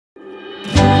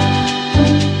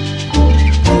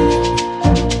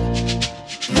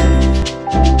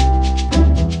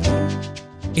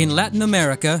In Latin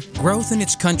America, growth in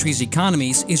its country's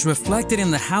economies is reflected in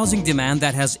the housing demand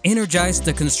that has energized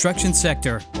the construction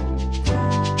sector.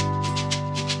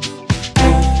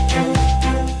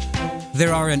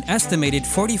 There are an estimated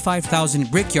 45,000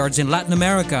 brickyards in Latin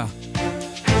America,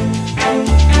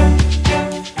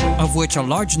 of which a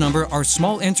large number are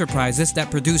small enterprises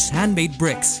that produce handmade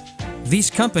bricks.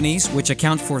 These companies, which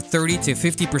account for 30 to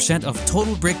 50% of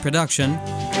total brick production,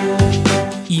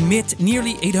 emit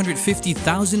nearly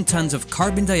 850,000 tons of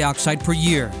carbon dioxide per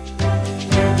year.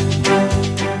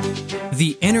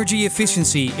 The Energy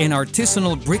Efficiency in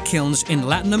Artisanal Brick Kilns in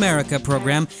Latin America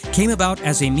program came about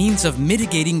as a means of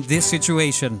mitigating this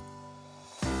situation.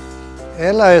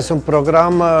 EELA es un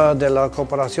programa de la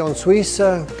cooperación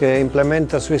suiza que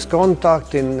implementa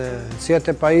Swisscontact en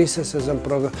 7 países. Es un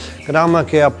programa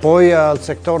que apoya al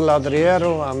sector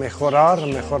ladrillero a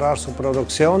mejorar su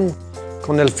producción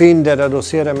con el fin de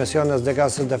reducir emisiones de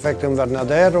gases de efecto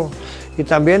invernadero y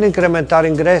también incrementar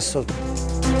ingresos.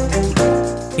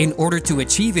 In order to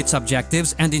achieve its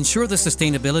objectives and ensure the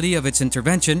sustainability of its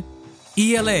intervention,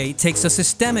 EELA takes a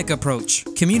systemic approach,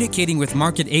 communicating with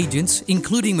market agents,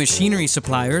 including machinery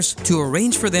suppliers, to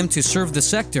arrange for them to serve the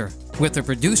sector, with the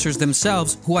producers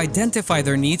themselves who identify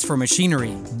their needs for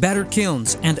machinery, better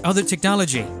kilns, and other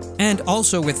technology, and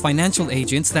also with financial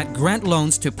agents that grant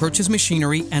loans to purchase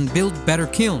machinery and build better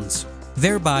kilns,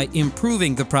 thereby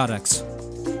improving the products.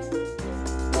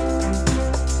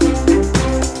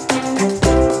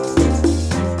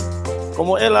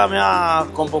 Como EELA me ha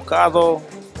convocado,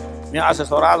 me ha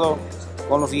asesorado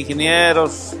con los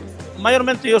ingenieros.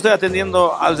 Mayormente yo estoy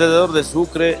atendiendo alrededor de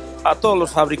Sucre a todos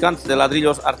los fabricantes de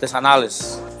ladrillos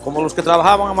artesanales, como los que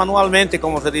trabajaban manualmente,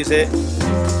 como se dice.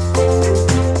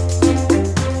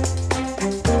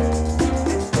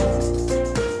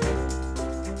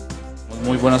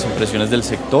 Muy buenas impresiones del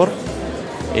sector.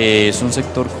 Es un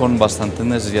sector con bastantes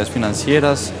necesidades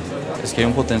financieras. Es que hay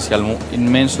un potencial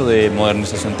inmenso de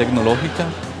modernización tecnológica.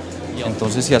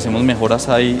 Entonces, si hacemos mejoras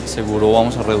ahí, seguro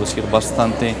vamos a reducir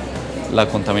bastante la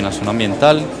contaminación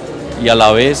ambiental y a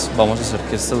la vez vamos a hacer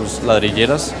que estas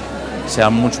ladrilleras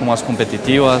sean mucho más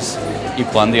competitivas y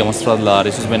puedan, digamos, trasladar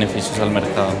esos beneficios al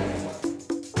mercado.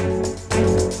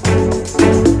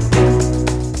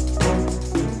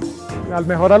 Al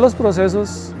mejorar los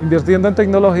procesos, invirtiendo en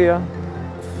tecnología,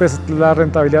 pues la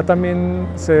rentabilidad también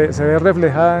se ve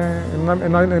reflejada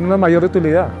en una mayor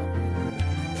utilidad.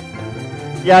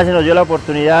 Ya se nos dio la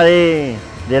oportunidad de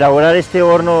elaborar este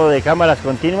horno de cámaras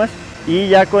continuas y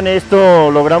ya con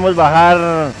esto logramos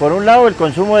bajar, por un lado, el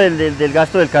consumo del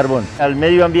gasto del carbón. Al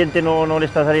medio ambiente no le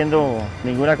está saliendo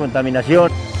ninguna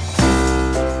contaminación.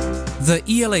 The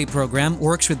EELA program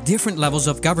works with different levels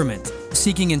of government,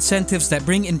 seeking incentives that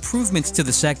bring improvements to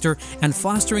the sector and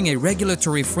fostering a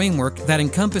regulatory framework that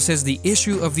encompasses the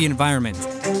issue of the environment.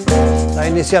 La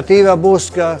iniciativa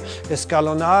busca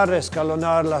escalonar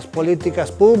las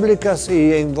políticas públicas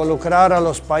y involucrar a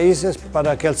los países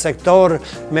para que el sector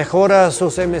mejore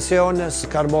sus emisiones,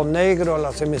 carbón negro,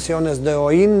 las emisiones de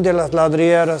hollín de las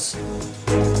ladrilleras.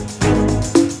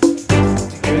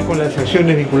 Con las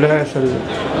acciones vinculadas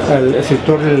al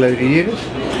sector de las ladrilleras,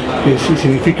 que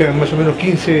significan más o menos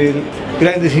 15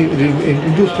 grandes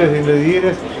industrias de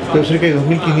ladrilleras, pero cerca de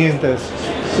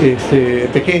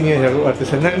 2.500 pequeñas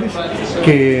artesanales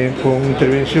que con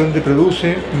intervención de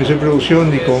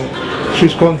producción y con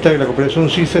Swisscontact, la cooperación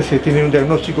suiza, se tiene un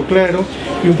diagnóstico claro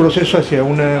y un proceso hacia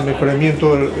un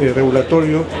mejoramiento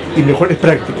regulatorio y mejores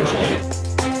prácticas.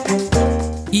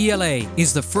 EELA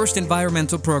is the first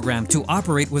environmental program to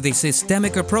operate with a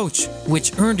systemic approach,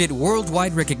 which earned it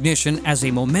worldwide recognition as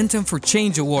a Momentum for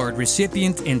Change Award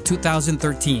recipient in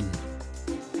 2013.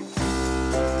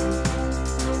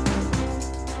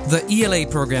 The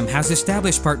EELA program has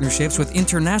established partnerships with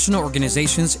international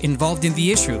organizations involved in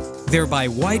the issue, thereby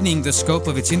widening the scope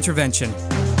of its intervention.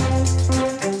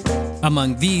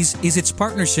 Among these is its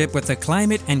partnership with the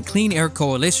Climate and Clean Air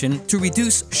Coalition to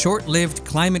reduce short-lived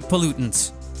climate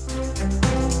pollutants.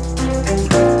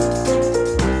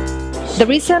 The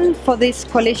reason for this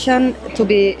coalition to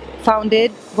be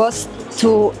founded was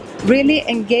to really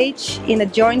engage in a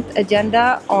joint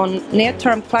agenda on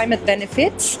near-term climate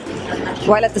benefits,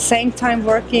 while at the same time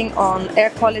working on air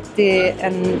quality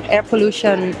and air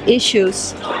pollution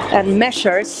issues and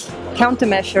measures,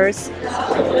 countermeasures,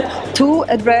 to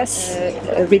address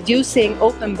reducing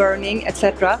open burning,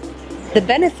 etc. The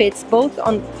benefits both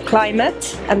on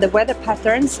climate and the weather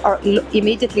patterns are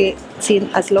immediately seen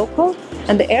as local,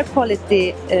 and the air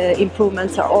quality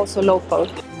improvements are also local.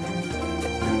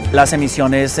 Las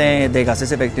emisiones de gases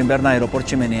de efecto invernadero por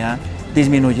chimenea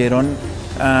disminuyeron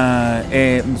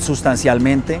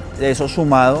sustancialmente. Eso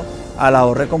sumado al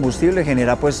ahorro de combustible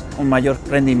genera pues un mayor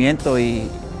rendimiento y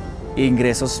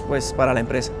ingresos pues para la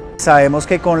empresa. Sabemos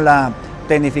que con la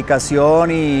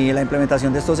tecnificación y la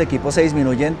implementación de estos equipos se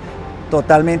disminuyen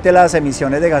totalmente las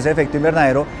emisiones de gases de efecto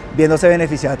invernadero, viéndose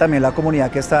beneficiada también la comunidad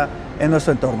que está en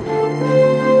nuestro entorno.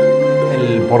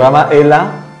 El programa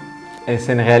EELA es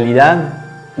en realidad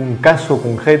un caso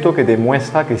concreto que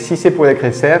demuestra que sí se puede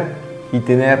crecer y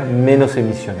tener menos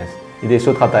emisiones. Y de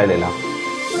eso trata el EELA.